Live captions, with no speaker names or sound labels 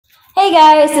Hey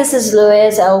guys, this is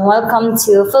Luis and welcome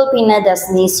to Filipina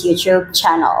Destiny's YouTube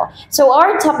channel. So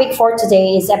our topic for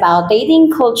today is about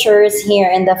dating cultures here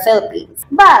in the Philippines.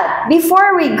 But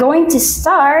before we're going to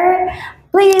start,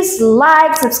 please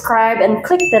like, subscribe, and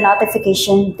click the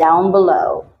notification down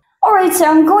below. Alright, so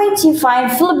I'm going to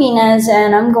find Filipinas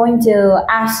and I'm going to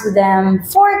ask them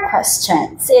 4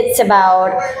 questions. It's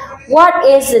about what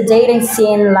is the dating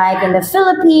scene like in the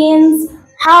Philippines,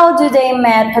 how do they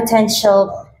meet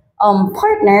potential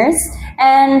partners,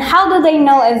 and how do they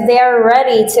know if they are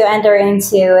ready to enter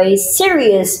into a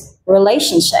serious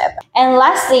relationship? And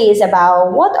lastly is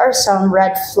about what are some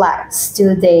red flags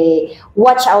do they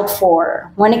watch out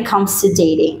for when it comes to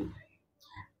dating.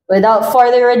 Without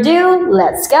further ado,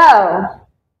 let's go!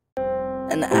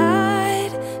 And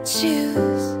I'd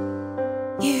choose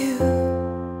you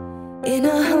in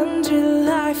 100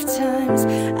 lifetimes.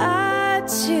 I'd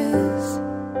choose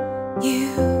you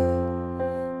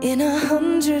in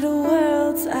 100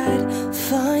 worlds. I'd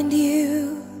find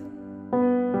you,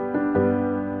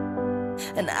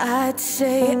 and I'd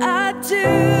say I do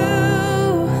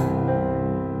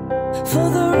for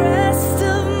the rest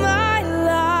of my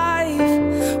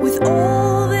life. With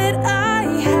all that I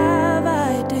have,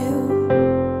 I do.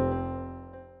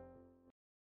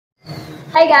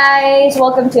 Hi guys!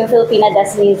 Welcome to Filipina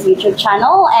Destiny's YouTube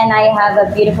channel, and I have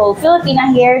a beautiful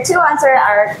Filipina here to answer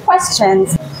our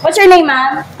questions. What's your name,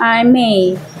 ma'am? I'm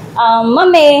May.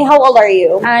 Ma'am May, how old are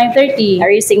you? I'm 30.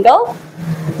 Are you single?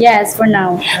 Yes, for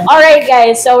now. Alright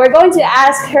guys, so we're going to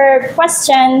ask her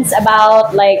questions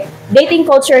about like dating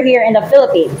culture here in the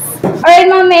Philippines. Alright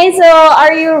Ma'am May, so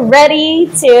are you ready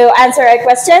to answer our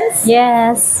questions?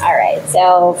 Yes. Alright,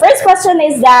 so first question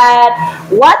is that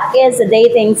what is the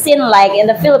dating scene like in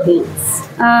the Philippines?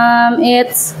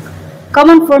 It's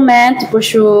common for men to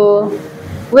pursue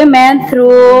women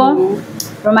through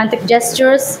romantic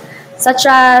gestures such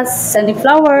as sending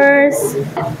flowers.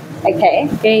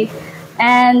 Okay.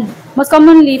 And most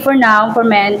commonly for now, for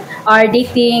men, are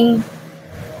dating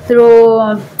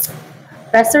through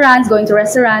restaurants, going to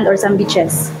restaurant or some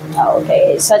beaches.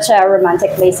 Okay, such a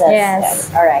romantic places.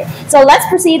 Yes. Alright, so let's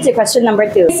proceed to question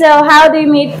number 2. So how do you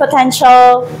meet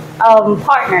potential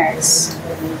partners?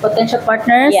 Potential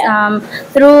partners Yeah.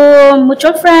 through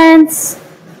mutual friends,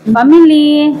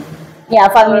 family. Yeah,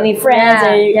 family, friends.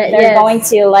 Yeah, They're yes. going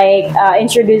to like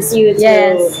introduce you to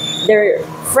Yes. their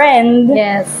friend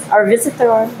Yes. or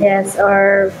visitor. Yes,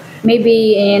 or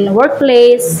maybe in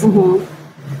workplace.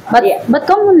 But Yeah. but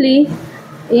commonly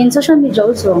in social media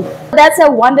also. That's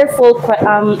a wonderful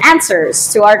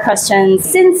answers to our questions.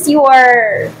 Since you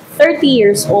are 30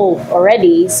 years old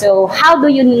already, so how do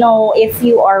you know if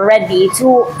you are ready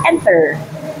to enter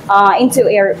into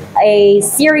a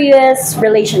serious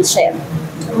relationship?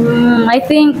 I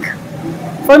think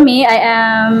for me, I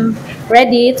am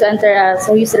ready to enter a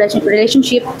serious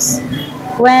relationships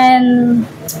when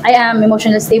I am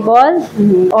emotionally stable,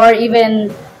 or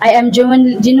even I am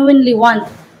genuinely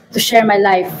want to share my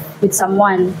life with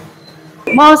someone.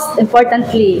 Most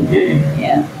importantly,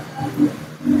 Yeah.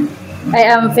 I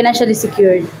am financially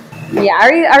secured. Yeah.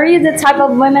 Are you the type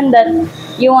of women that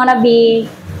you want to be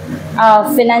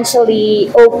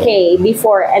financially okay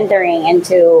before entering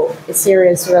into a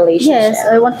serious relationship? Yes,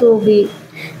 I want to be.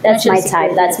 That's my financially type.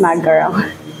 secured, That's yes. my girl.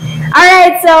 All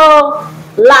right. So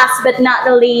last but not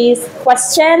the least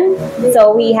question.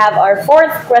 So we have our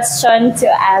 4th question to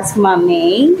ask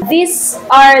Mommy. These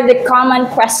are the common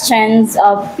questions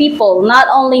of people, not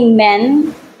only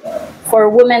men, for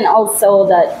women also.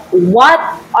 That what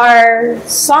are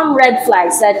some red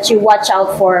flags that you watch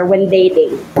out for when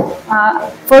dating?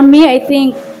 For me, I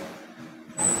think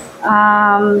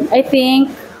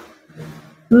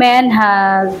men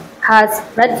has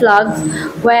red flags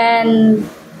when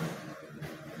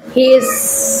he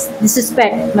is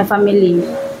disrespect my family.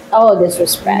 Oh,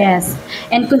 disrespect. Yes,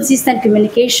 and consistent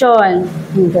communication.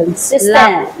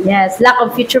 Consistent. Lack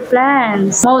of future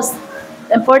plans. Most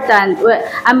important.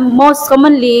 Most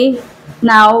commonly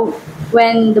now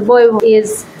when the boy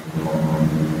is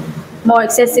more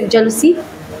excessive jealousy.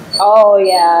 Oh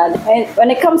yeah.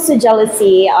 When it comes to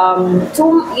jealousy,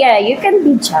 you can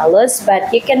be jealous,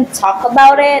 but you can talk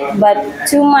about it. But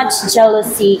too much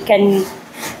jealousy can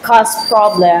cause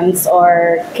problems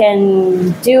or can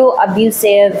do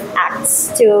abusive acts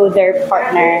to their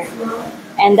partner,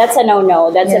 and that's a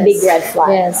no-no. That's a big red flag.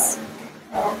 Yes.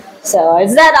 So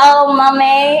is that all,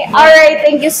 Mame? All right.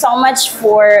 Thank you so much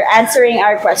for answering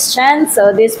our questions.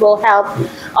 So this will help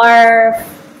our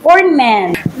foreign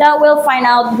men that will find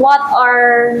out what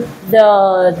are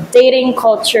the dating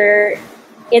culture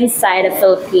inside the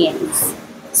Philippines,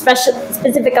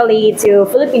 specifically to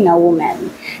Filipino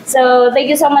women. So thank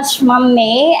you so much, Mom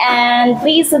May, and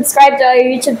please subscribe to our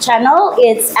YouTube channel.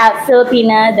 It's at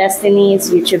Filipina Destiny's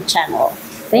YouTube channel.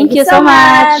 Thank you so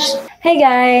much. Hey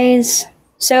guys.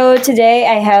 So today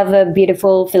I have a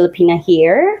beautiful Filipina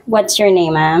here. What's your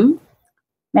name, ma'am?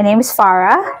 My name is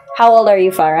Farah. How old are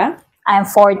you, Farah? I'm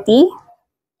 40.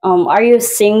 Are you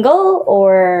single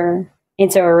or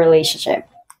into a relationship?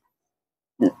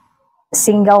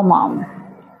 Single mom.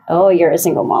 Oh, you're a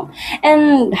single mom.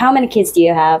 And how many kids do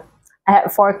you have? I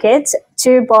have 4 kids,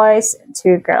 2 boys,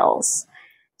 2 girls.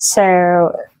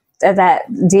 So that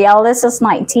the eldest is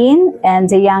 19 and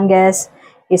the youngest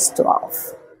is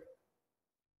 12.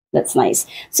 That's nice.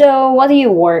 So what do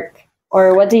you work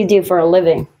or what do you do for a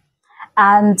living?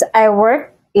 And I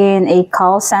work in a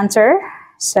call center.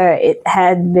 So it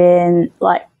had been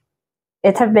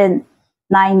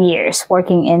 9 years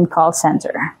working in call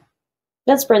center.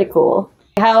 That's pretty cool.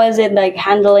 How is it like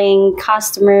handling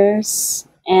customers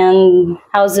and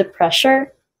how's the pressure?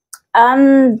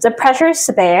 The pressure is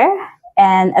there,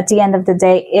 and at the end of the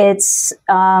day, it's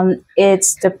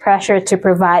the pressure to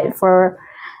provide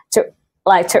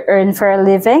to earn for a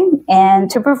living and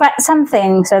to provide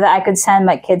something so that I could send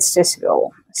my kids to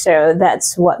school. So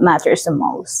that's what matters the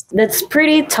most. That's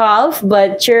pretty tough,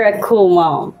 but you're a cool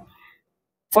mom.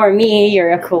 For me,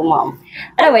 you're a cool mom.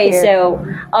 Anyway, you. so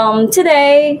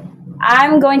today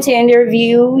I'm going to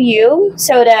interview you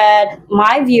so that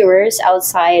my viewers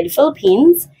outside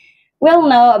Philippines will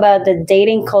know about the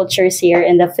dating cultures here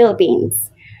in the Philippines.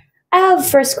 I have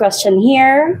first question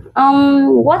here.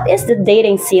 What is the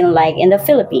dating scene like in the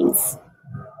Philippines?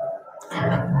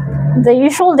 The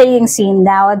usual dating scene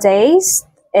nowadays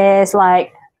is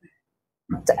like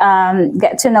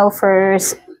get to know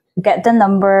first, get the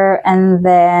number, and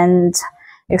then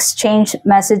exchange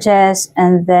messages,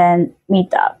 and then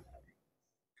meet up.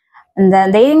 And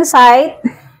then dating site,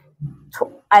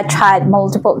 I tried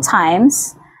multiple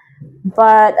times,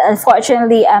 but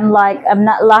unfortunately, I'm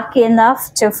not lucky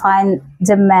enough to find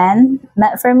the man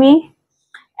meant for me,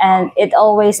 and it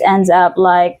always ends up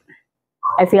like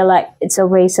I feel like it's a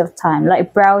waste of time,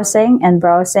 like browsing, and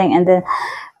then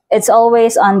it's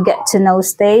always on get to know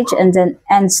stage, and then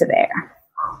ends there,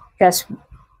 because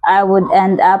I would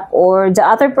end up, or the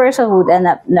other person would end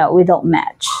up, no, we don't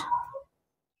match.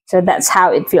 So that's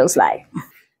how it feels like.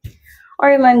 All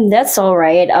right, ma'am, that's all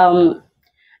right.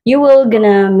 You will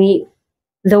gonna meet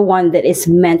the one that is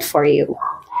meant for you.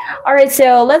 All right,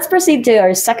 so let's proceed to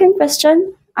our second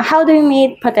question. How do you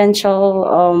meet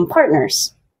potential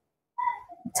partners?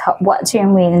 What do you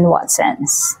mean, in what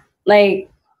sense? Like,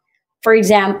 for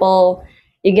example,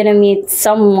 you're gonna meet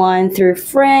someone through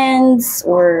friends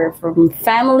or from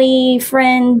family,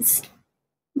 friends.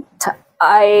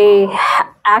 I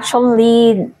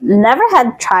actually never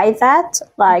had tried that,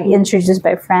 like introduced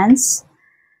by friends.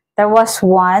 There was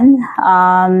one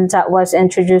that was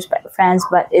introduced by friends,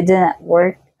 but it didn't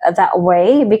work that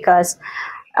way because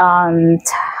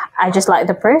I just like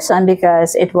the person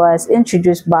because it was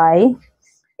introduced by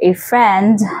a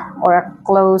friend or a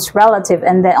close relative,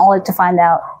 and then only to find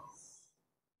out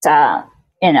that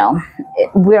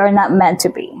we are not meant to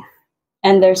be.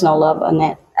 And there's no love on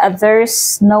it.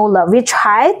 There's no love. We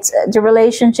tried the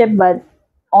relationship, but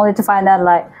only to find out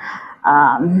like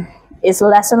it's a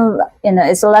lesson.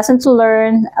 It's a lesson to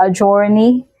learn, a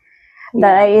journey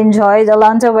that I enjoyed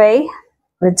along the way.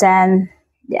 But then,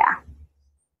 yeah.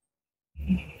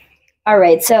 All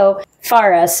right, so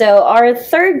Farah, so our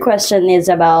third question is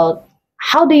about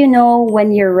how do you know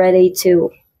when you're ready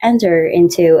to enter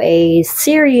into a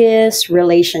serious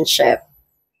relationship?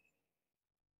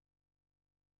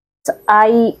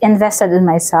 I invested in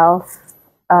myself.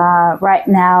 Right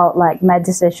now, like my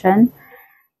decision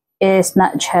is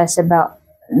not just about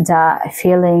the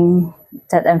feeling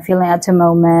that I'm feeling at the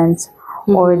moment,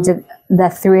 or the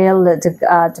thrill that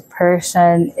the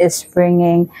person is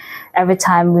bringing every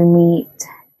time we meet.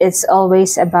 It's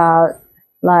always about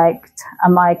like,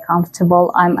 am I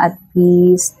comfortable? I'm at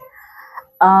peace.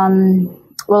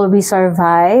 Will we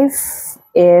survive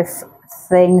if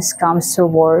things comes to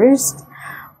worst?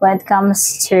 When it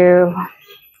comes to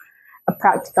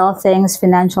practical things,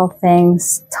 financial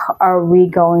things, are we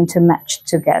going to match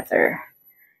together?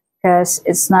 Because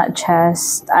it's not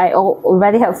just, I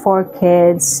already have 4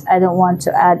 kids. I don't want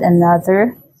to add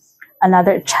another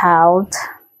child.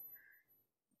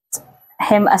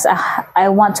 I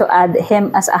want to add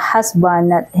him as a husband,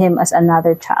 not him as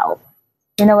another child.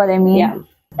 You know what I mean?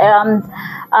 Yeah.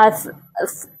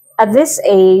 At this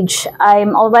age,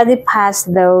 I'm already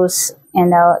past those,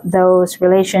 those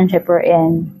relationship we're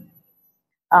in.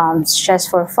 It's just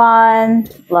for fun,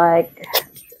 like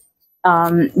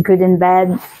good and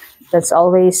bad That's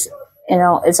always,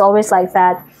 it's always like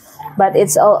that. But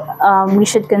we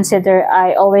should consider.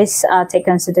 I always take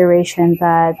consideration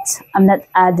that I'm not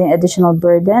adding additional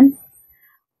burden.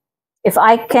 If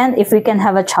we can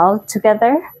have a child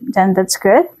together, then that's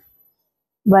good.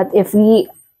 But if we,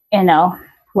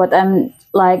 what I'm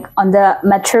like on the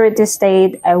maturity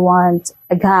state, I want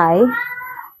a guy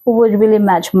who would really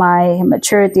match my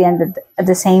maturity, and at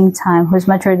the same time who's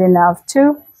matured enough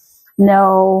to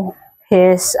know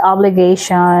his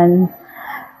obligation,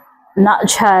 not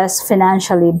just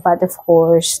financially, but of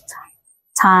course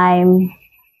time,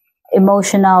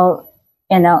 emotional,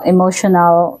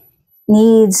 emotional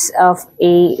needs of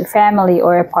a family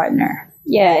or a partner.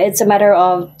 Yeah, it's a matter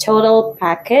of total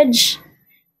package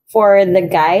for the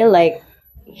guy. Like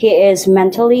he is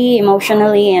mentally,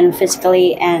 emotionally, and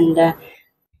physically, and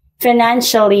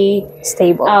financially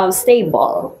Stable.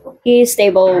 stable. He is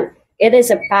stable. It is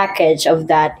a package of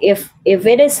that. If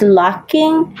it is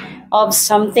lacking of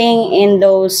something in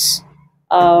those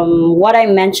what I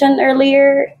mentioned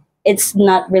earlier, it's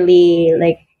not really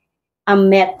like a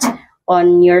met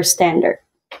on your standard,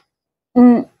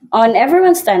 Mm, on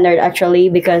everyone's standard actually,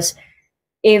 because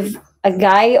if a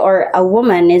guy or a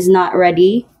woman is not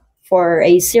ready for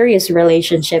a serious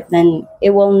relationship, then it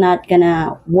will not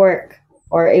gonna work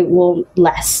or it won't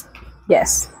last.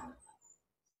 yes.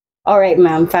 All right,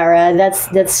 ma'am Farah,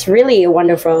 that's really a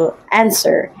wonderful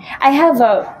answer. I have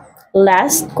a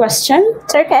last question.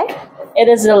 It's okay. It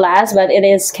is the last, but it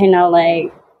is kind of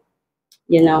like,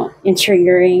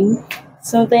 intriguing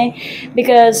something,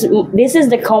 because this is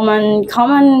the common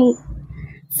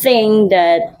thing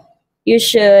that you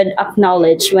should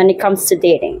acknowledge when it comes to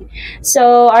dating.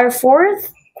 So our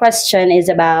fourth question is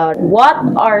about, what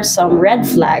are some red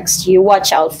flags you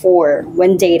watch out for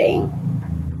when dating?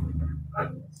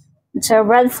 So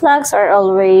red flags are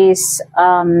always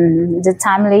the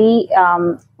timely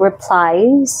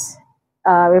replies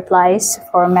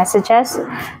for messages.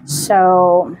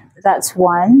 So that's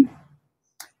one.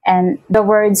 And the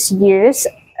words used,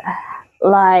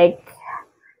 like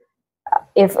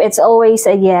if it's always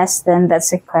a yes, then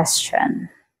that's a question.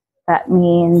 That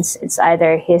means it's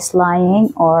either he's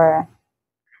lying or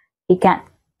he can't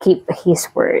keep his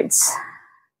words.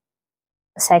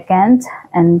 Second,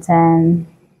 and then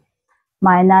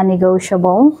my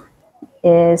non-negotiable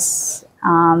is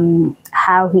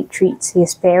how he treats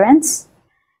his parents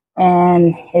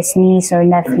and his niece or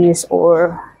nephews,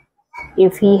 or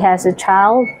if he has a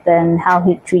child, then how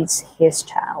he treats his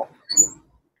child.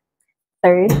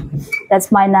 Third,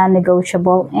 that's my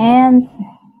non-negotiable, and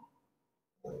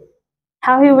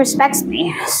how he respects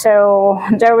me. So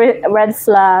the red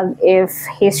flag, if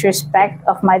his respect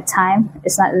of my time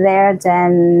is not there,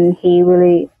 then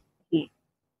we're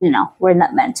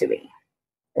not meant to be.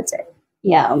 That's it.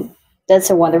 Yeah, that's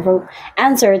a wonderful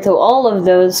answer to all of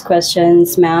those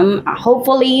questions, ma'am.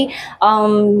 Hopefully,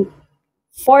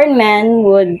 foreign men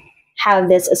would have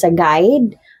this as a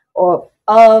guide, or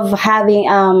of having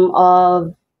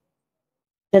of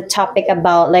the topic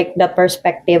about like the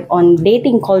perspective on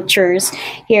dating cultures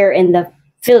here in the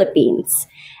Philippines.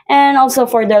 And also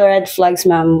for the red flags,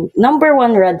 ma'am, number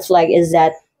one red flag is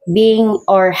that being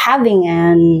or having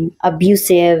an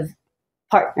abusive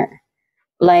partner,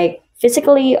 like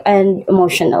physically and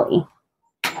emotionally.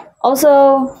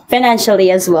 Also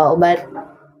financially as well, but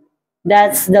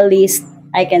that's the least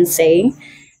I can say.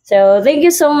 So thank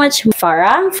you so much,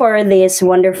 Farah, for this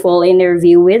wonderful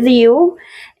interview with you.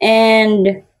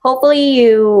 And hopefully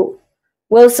you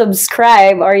will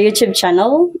subscribe our YouTube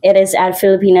channel. It is at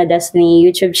Filipina Destiny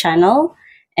YouTube channel.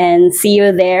 And see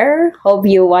you there. Hope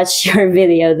you watch your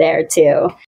video there too.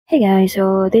 Hey guys,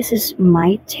 so this is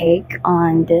my take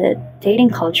on the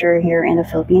dating culture here in the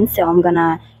Philippines. So I'm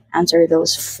gonna answer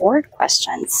those 4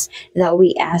 questions that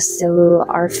we asked to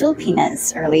our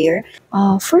Filipinas earlier.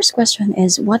 First question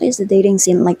is, what is the dating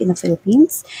scene like in the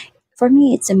Philippines? For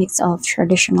me, it's a mix of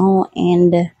traditional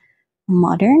and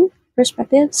modern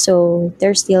perspective. So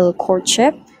there's still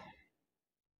courtship,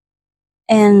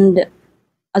 and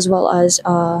as well as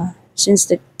since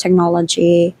the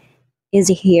technology is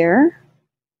here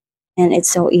and it's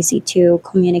so easy to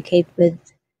communicate with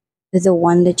the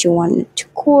one that you want to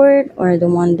court or the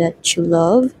one that you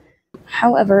love.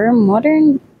 However,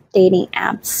 modern dating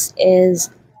apps is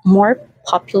more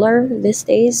popular these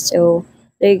days, so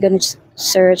they're gonna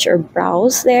search or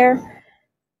browse there.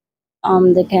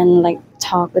 They can like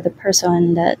talk with the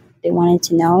person that they wanted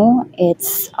to know.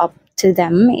 It's up to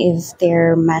them if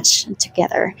they're matched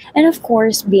together. And of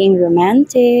course, being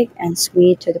romantic and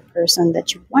sweet to the person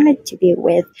that you wanted to be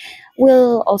with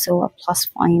will also a plus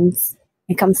points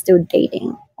when it comes to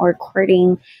dating or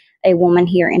courting a woman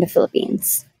here in the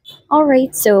Philippines. All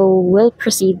right, so we'll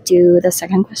proceed to the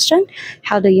second question.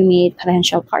 How do you meet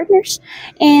potential partners?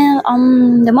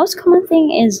 And the most common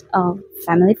thing is a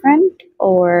family friend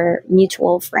or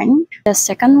mutual friend. The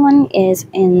second one is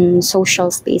in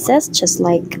social spaces, just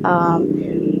like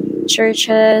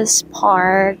churches,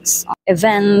 parks,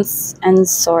 events, and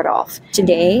sort of.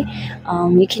 Today,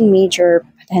 you can meet your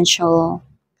potential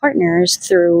partners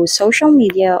through social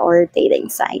media or dating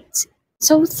sites.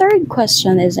 So, third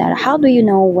question is that how do you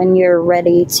know when you're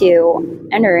ready to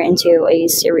enter into a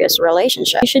serious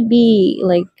relationship? You should be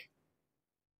like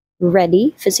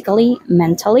ready physically,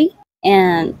 mentally,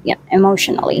 and yeah,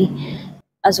 emotionally,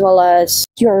 as well as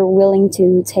you're willing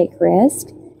to take risk.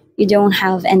 You don't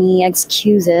have any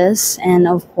excuses, and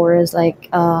of course, like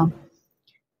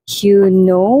you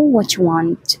know what you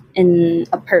want in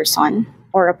a person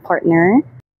or a partner,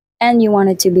 and you want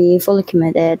it to be fully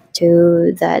committed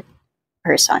to that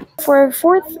person. For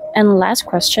fourth and last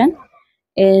question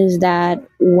is that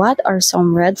what are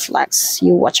some red flags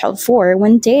you watch out for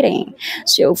when dating?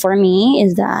 So for me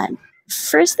is that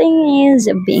first thing is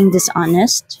being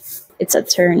dishonest. It's a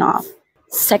turn off.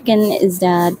 Second is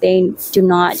that they do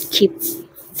not keep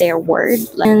their word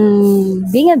and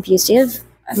being abusive,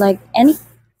 like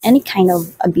any kind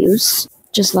of abuse,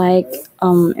 just like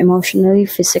emotionally,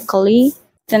 physically.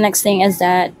 The next thing is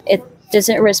that it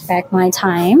doesn't respect my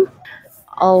time,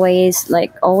 always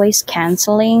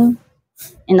canceling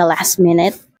in the last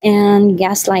minute, and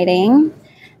gaslighting,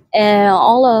 and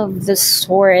all of the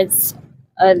sorts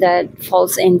that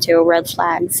falls into red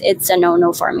flags. It's a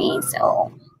no-no for me,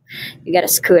 so you gotta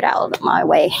scoot out of my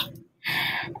way.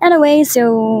 Anyway,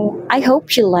 so I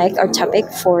hope you like our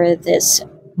topic for this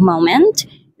moment,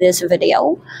 this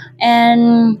video,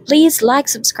 and please like,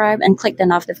 subscribe, and click the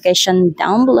notification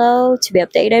down below to be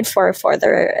updated for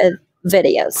further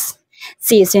videos.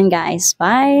 See you soon, guys.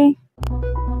 Bye.